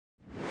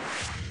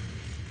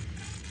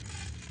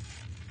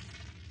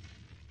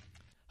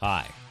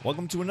Hi,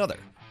 welcome to another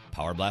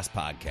Power Blast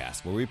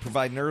podcast where we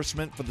provide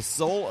nourishment for the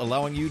soul,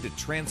 allowing you to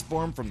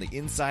transform from the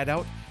inside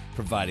out,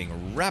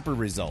 providing rapid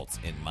results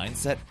in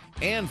mindset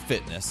and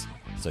fitness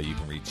so you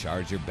can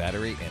recharge your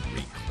battery and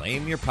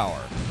reclaim your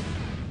power.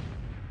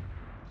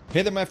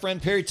 Hey there, my friend,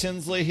 Perry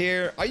Tinsley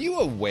here. Are you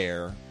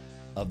aware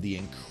of the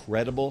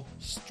incredible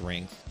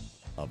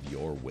strength of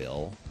your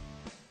will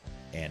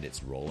and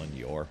its role in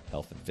your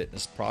health and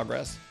fitness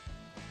progress?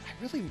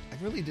 I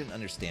really didn't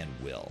understand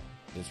will.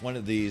 It's one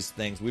of these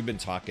things, we've been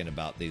talking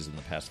about these in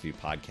the past few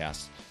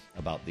podcasts,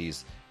 about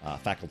these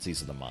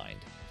faculties of the mind,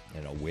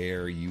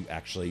 where you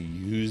actually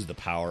use the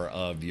power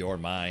of your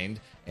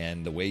mind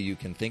and the way you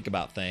can think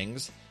about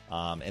things.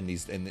 And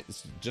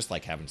it's just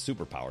like having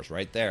superpowers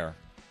right there.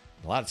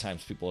 A lot of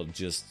times people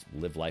just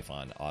live life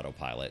on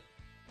autopilot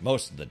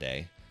most of the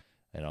day,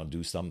 and I'll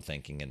do some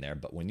thinking in there.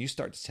 But when you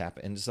start to tap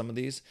into some of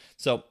these,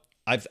 so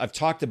I've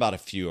talked about a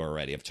few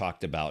already. I've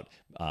talked about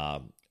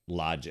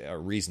logic,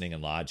 reasoning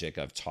and logic.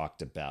 I've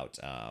talked about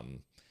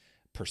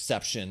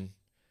perception.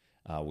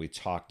 We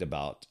talked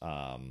about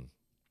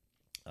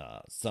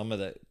some of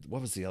the,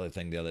 what was the other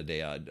thing the other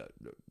day?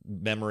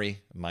 Memory,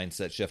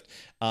 mindset shift.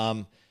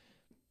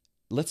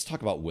 Let's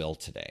talk about will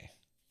today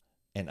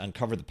and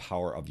uncover the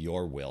power of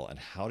your will and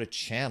how to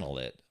channel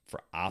it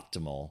for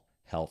optimal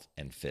health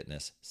and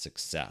fitness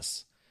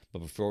success. But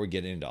before we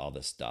get into all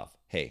this stuff,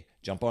 hey,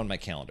 jump on my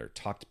calendar,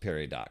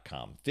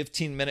 talktoperry.com.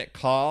 15-minute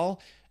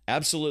call.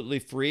 Absolutely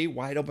free,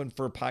 wide open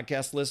for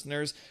podcast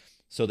listeners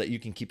so that you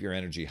can keep your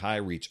energy high,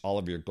 reach all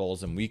of your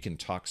goals, and we can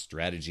talk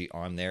strategy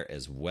on there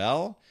as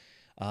well.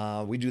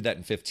 We do that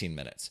in 15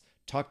 minutes.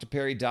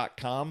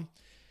 TalkToPerry.com.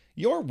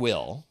 Your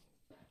will,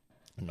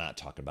 I'm not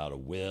talking about a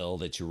will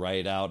that you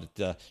write out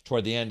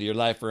toward the end of your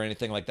life or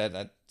anything like that.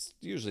 That's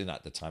usually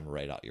not the time to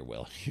write out your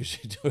will. You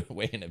should do it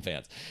way in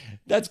advance.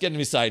 That's getting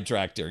me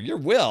sidetracked here. Your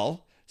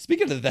will,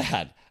 speaking of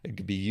that, I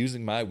could be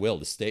using my will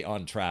to stay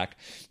on track.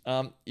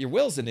 Your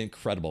will is an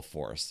incredible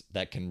force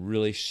that can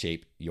really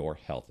shape your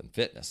health and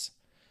fitness.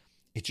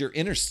 It's your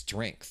inner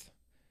strength.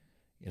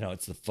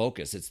 It's the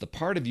focus. It's the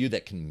part of you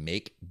that can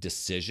make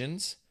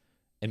decisions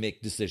and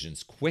make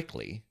decisions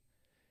quickly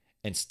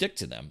and stick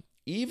to them,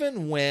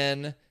 even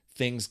when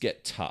things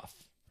get tough.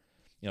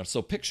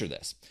 So picture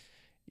this.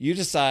 You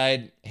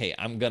decide, hey,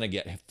 I'm going to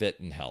get fit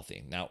and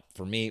healthy. Now,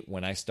 for me,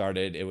 when I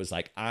started, it was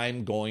like,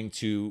 I'm going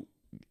to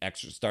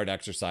start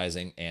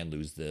exercising and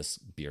lose this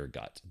beer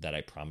gut that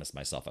I promised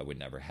myself I would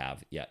never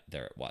have, yet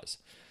there it was.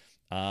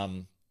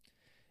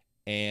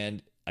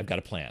 And I've got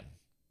a plan.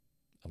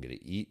 I'm going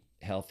to eat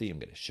healthy. I'm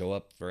going to show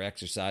up for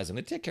exercise. I'm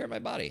going to take care of my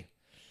body.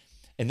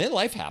 And then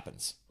life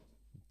happens.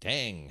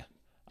 Dang.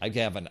 I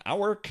have an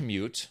hour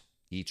commute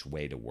each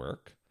way to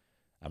work.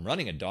 I'm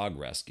running a dog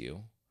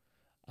rescue.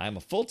 I'm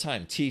a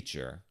full-time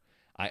teacher.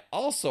 I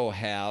also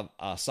have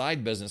a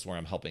side business where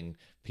I'm helping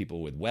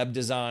people with web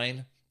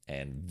design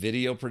and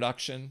video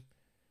production.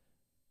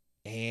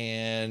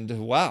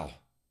 And wow,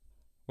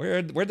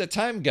 where'd the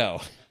time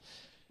go?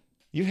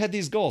 You had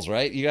these goals,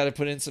 right? You got to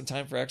put in some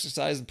time for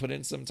exercise and put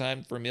in some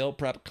time for meal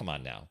prep. Come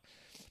on now.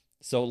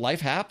 So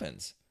life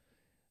happens.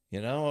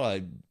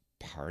 A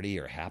party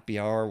or happy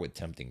hour with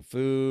tempting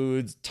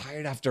foods,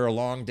 tired after a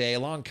long day,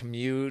 long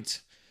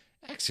commute,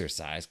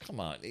 exercise. Come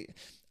on.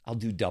 I'll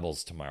do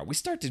doubles tomorrow. We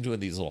start to doing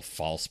these little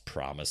false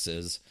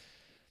promises.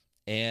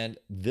 And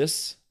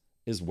this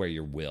is where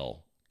your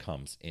will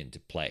comes into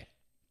play.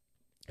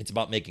 It's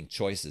about making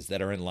choices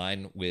that are in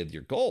line with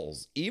your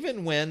goals,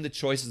 even when the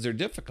choices are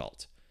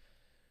difficult.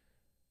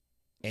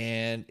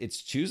 And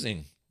it's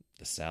choosing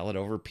the salad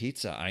over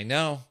pizza. I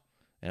know.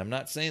 And I'm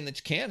not saying that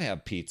you can't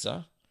have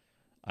pizza.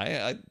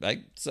 I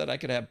said I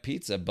could have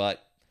pizza,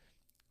 but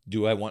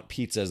do I want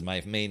pizza as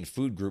my main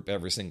food group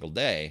every single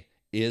day?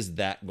 Is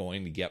that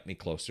going to get me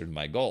closer to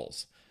my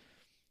goals?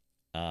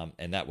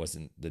 And that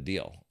wasn't the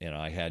deal.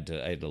 I had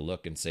to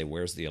look and say,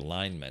 where's the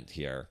alignment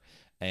here?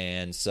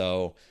 And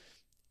so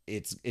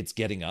it's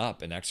getting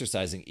up and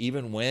exercising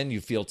even when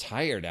you feel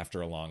tired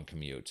after a long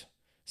commute.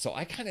 So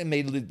I kind of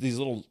made these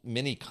little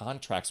mini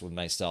contracts with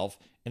myself,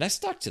 and I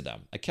stuck to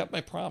them. I kept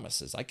my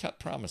promises. I kept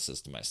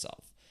promises to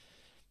myself.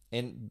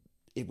 And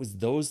it was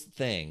those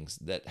things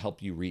that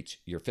help you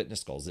reach your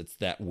fitness goals. It's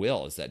that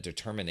will, it's that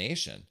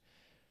determination.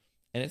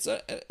 And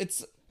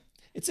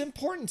it's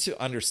important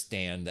to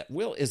understand that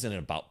will isn't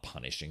about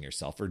punishing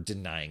yourself or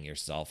denying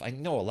yourself. I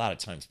know a lot of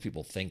times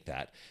people think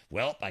that,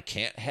 well, I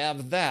can't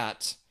have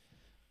that.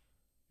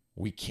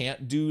 We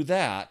can't do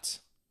that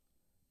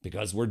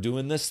because we're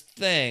doing this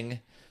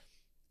thing.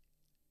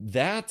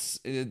 I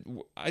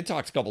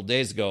talked a couple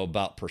days ago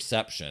about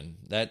perception.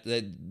 That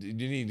you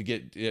need to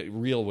get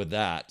real with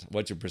that.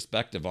 What's your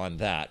perspective on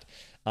that?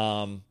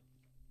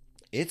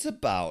 It's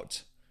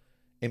about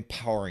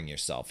empowering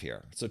yourself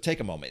here. So take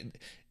a moment.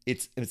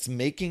 It's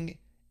making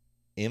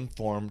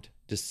informed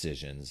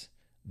decisions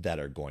that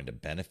are going to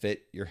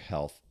benefit your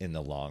health in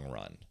the long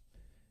run.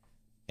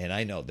 And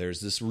I know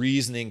there's this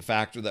reasoning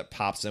factor that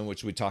pops in,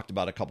 which we talked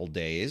about a couple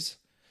days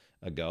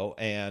ago.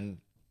 And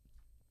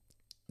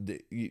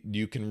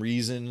You can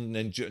reason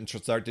and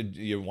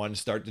you want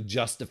to start to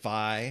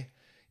justify,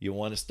 you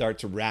want to start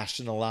to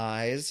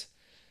rationalize,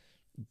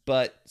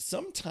 but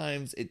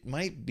sometimes it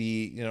might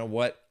be, you know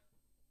what,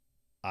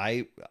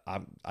 I've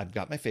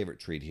got my favorite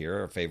treat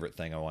here, or favorite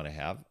thing I want to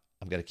have.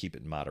 I'm going to keep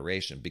it in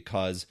moderation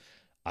because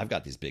I've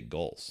got these big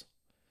goals.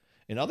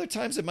 And other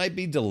times it might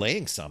be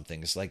delaying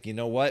something. It's like, you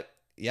know what?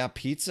 Yeah,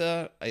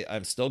 pizza,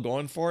 I'm still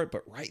going for it.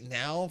 But right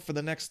now, for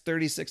the next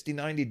 30, 60,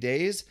 90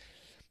 days,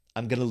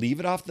 I'm going to leave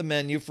it off the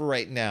menu for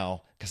right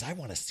now because I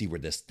want to see where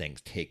this thing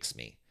takes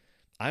me.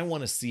 I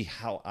want to see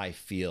how I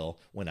feel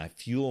when I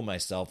fuel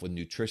myself with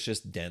nutritious,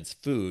 dense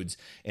foods.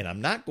 And I'm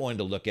not going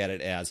to look at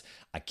it as,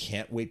 I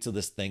can't wait till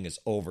this thing is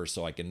over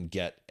so I can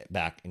get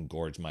back and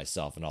gorge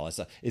myself and all that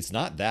stuff. It's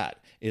not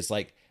that. It's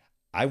like,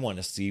 I want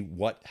to see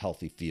what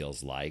healthy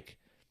feels like,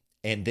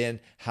 and then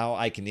how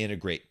I can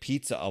integrate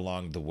pizza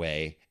along the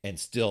way and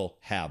still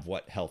have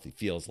what healthy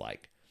feels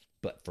like.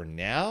 But for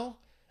now,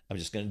 I'm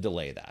just going to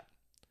delay that.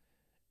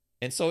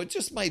 And so it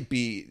just might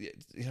be,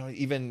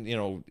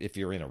 even, if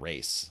you're in a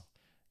race,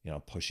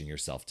 pushing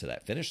yourself to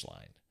that finish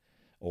line,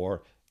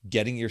 or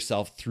getting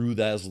yourself through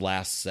those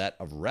last set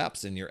of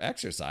reps in your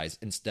exercise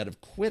instead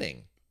of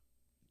quitting.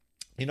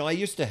 I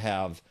used to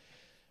have,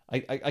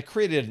 I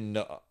created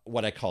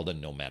what I called a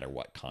no matter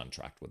what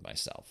contract with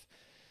myself.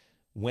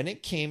 When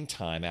it came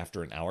time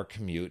after an hour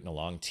commute and a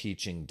long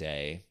teaching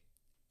day,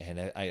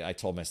 and I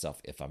told myself,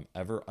 if I'm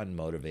ever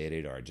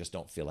unmotivated or I just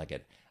don't feel like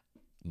it,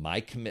 my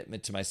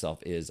commitment to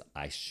myself is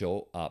I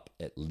show up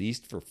at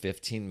least for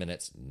 15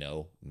 minutes,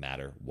 no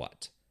matter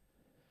what.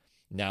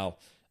 Now,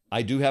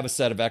 I do have a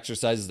set of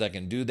exercises that I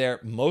can do there.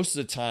 Most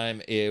of the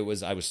time, I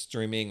was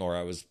streaming or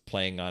I was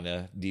playing on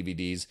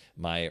DVDs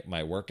my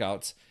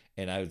workouts,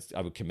 and I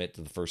would commit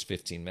to the first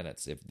 15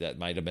 minutes. If that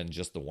might have been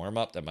just the warm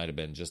up, that might have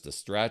been just a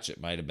stretch,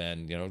 it might have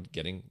been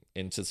getting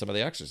into some of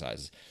the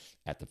exercises.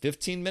 At the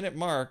 15-minute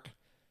mark,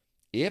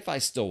 if I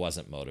still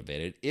wasn't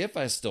motivated, if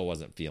I still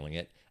wasn't feeling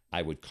it,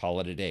 I would call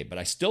it a day. But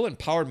I still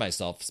empowered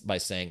myself by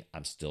saying,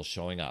 I'm still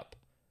showing up.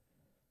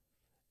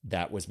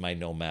 That was my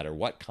no matter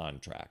what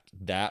contract.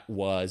 That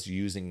was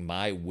using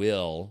my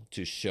will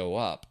to show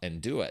up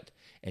and do it.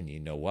 And you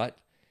know what?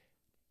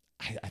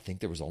 I think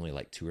there was only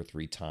like 2 or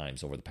 3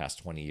 times over the past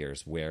 20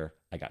 years where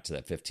I got to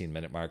that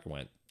 15-minute mark and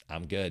went,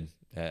 I'm good.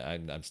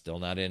 I'm still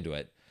not into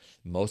it.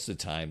 Most of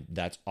the time,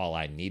 that's all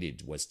I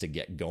needed was to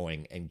get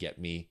going and get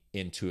me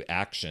into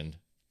action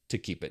to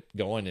keep it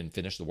going and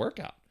finish the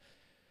workout.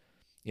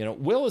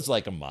 Will is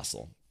like a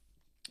muscle.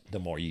 The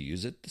more you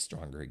use it, the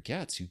stronger it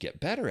gets. You get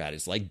better at it.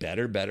 It's like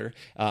better,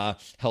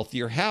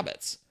 healthier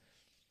habits.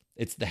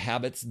 It's the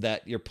habits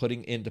that you're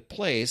putting into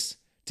place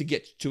to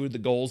get to the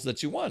goals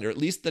that you want, or at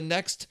least the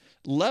next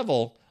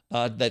level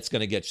that's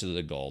going to get you to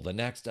the goal. The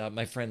next,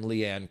 my friend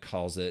Leanne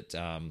calls it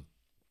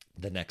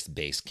the next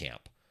base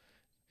camp.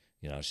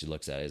 She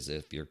looks at it as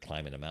if you're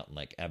climbing a mountain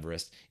like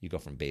Everest. You go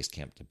from base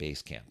camp to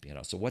base camp.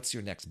 So what's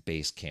your next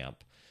base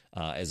camp?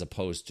 As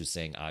opposed to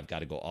saying, I've got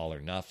to go all or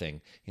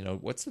nothing.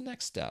 What's the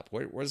next step?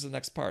 Where's the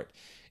next part?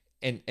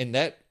 And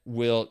that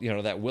will,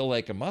 that will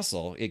like a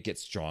muscle, it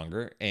gets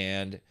stronger.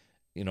 And,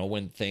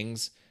 when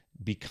things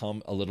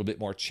become a little bit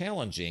more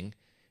challenging,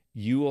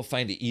 you will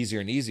find it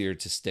easier and easier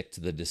to stick to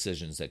the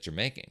decisions that you're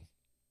making.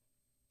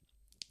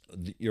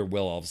 Your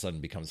will all of a sudden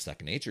becomes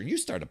second nature, and you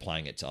start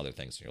applying it to other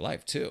things in your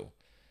life too.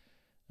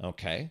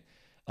 Okay.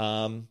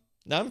 Now,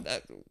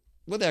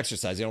 with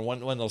exercise,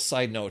 one little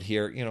side note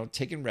here,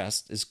 taking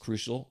rest is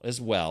crucial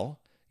as well,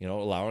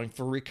 allowing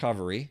for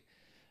recovery.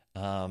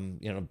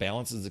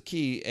 Balance is the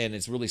key, and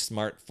it's really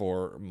smart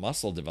for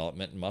muscle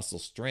development and muscle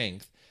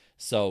strength.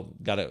 So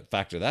got to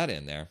factor that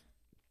in there.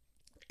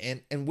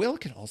 And will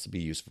can also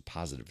be used for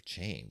positive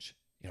change,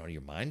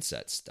 your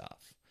mindset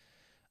stuff.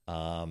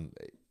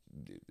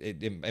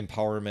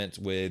 Empowerment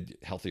with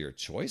healthier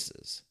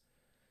choices.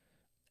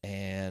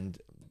 And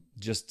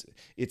just,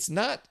 it's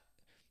not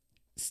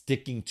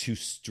sticking to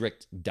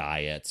strict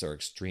diets or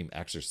extreme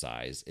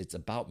exercise. It's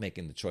about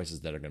making the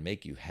choices that are going to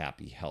make you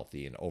happy,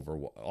 healthy, and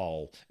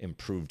overall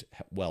improved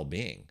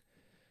well-being.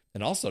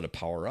 And also to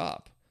power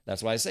up.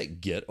 That's why I say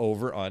get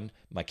over on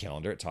my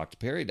calendar at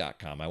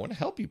talktoperry.com. I want to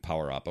help you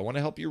power up. I want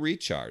to help you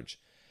recharge.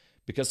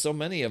 Because so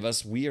many of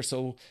us, we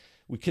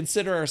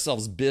consider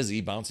ourselves busy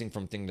bouncing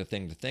from thing to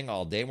thing to thing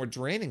all day, and we're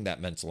draining that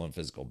mental and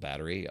physical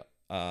battery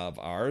of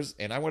ours.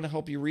 And I want to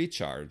help you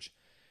recharge.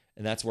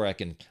 And that's where I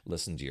can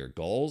listen to your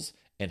goals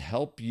and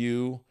help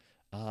you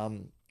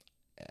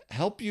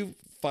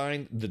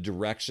find the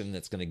direction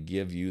that's going to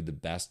give you the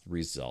best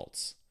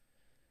results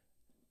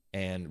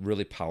and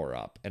really power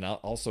up. And I'll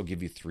also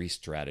give you 3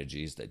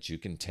 strategies that you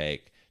can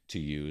take to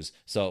use.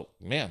 So,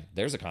 man,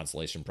 there's a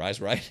consolation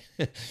prize, right?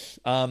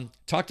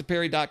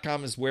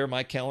 Talktoperry.com is where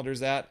my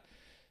calendar's at.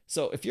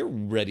 So if you're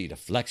ready to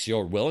flex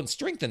your will and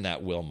strengthen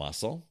that will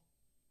muscle,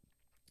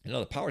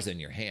 the power's in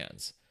your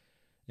hands.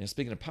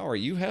 Speaking of power,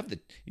 you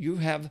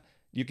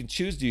can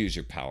choose to use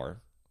your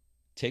power,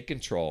 take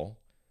control,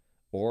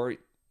 or,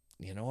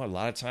 a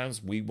lot of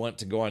times we want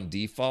to go on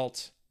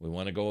default. We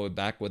want to go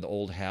back with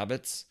old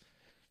habits.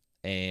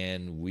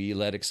 and we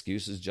let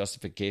excuses,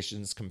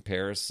 justifications,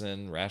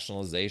 comparison,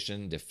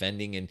 rationalization,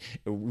 defending, and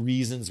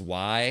reasons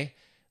why.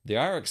 There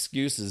are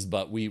excuses,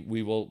 but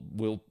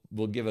we'll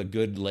give a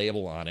good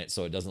label on it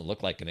so it doesn't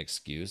look like an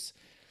excuse,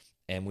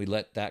 and we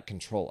let that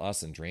control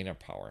us and drain our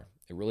power.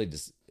 It really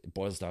just it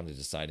boils down to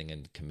deciding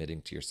and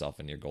committing to yourself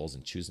and your goals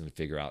and choosing to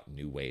figure out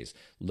new ways,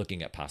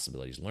 looking at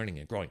possibilities, learning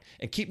and growing,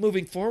 and keep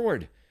moving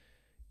forward.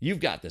 You've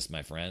got this,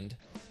 my friend.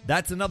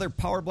 That's another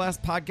Power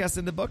Blast podcast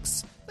in the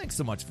books. Thanks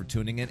so much for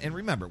tuning in. And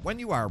remember, when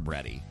you are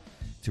ready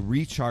to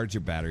recharge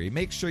your battery,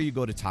 make sure you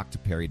go to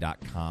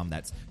talktoperry.com.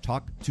 That's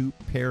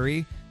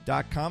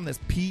talktoperry.com. That's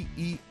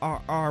Perry.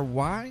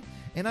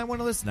 And I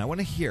want to listen. I want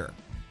to hear,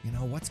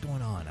 what's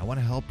going on. I want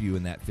to help you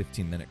in that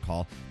 15-minute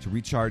call to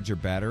recharge your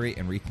battery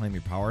and reclaim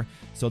your power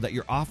so that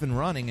you're off and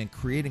running and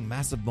creating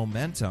massive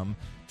momentum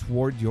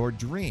toward your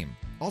dream.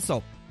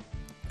 Also,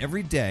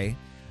 every day,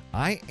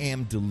 I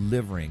am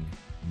delivering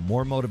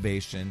more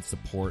motivation,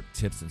 support,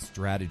 tips, and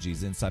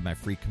strategies inside my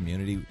free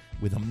community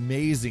with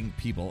amazing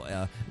people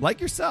like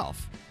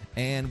yourself.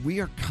 And we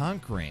are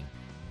conquering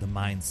the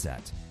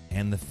mindset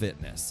and the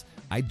fitness.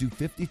 I do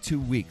 52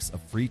 weeks of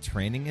free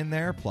training in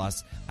there.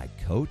 Plus, I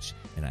coach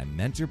and I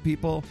mentor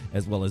people,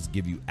 as well as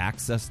give you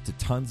access to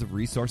tons of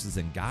resources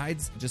and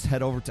guides. Just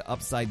head over to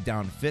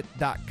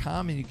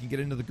UpsideDownFit.com and you can get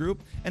into the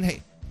group. And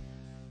hey,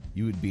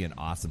 you would be an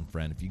awesome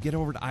friend if you get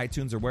over to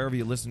iTunes or wherever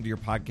you listen to your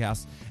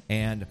podcast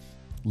and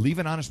leave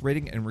an honest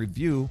rating and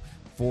review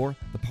for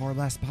the Power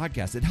Blast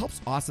podcast. It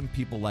helps awesome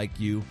people like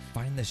you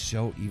find the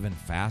show even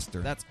faster.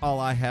 That's all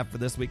I have for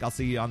this week. I'll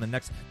see you on the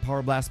next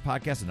Power Blast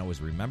podcast. And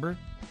always remember,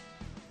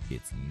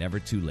 it's never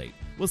too late.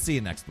 We'll see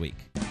you next week.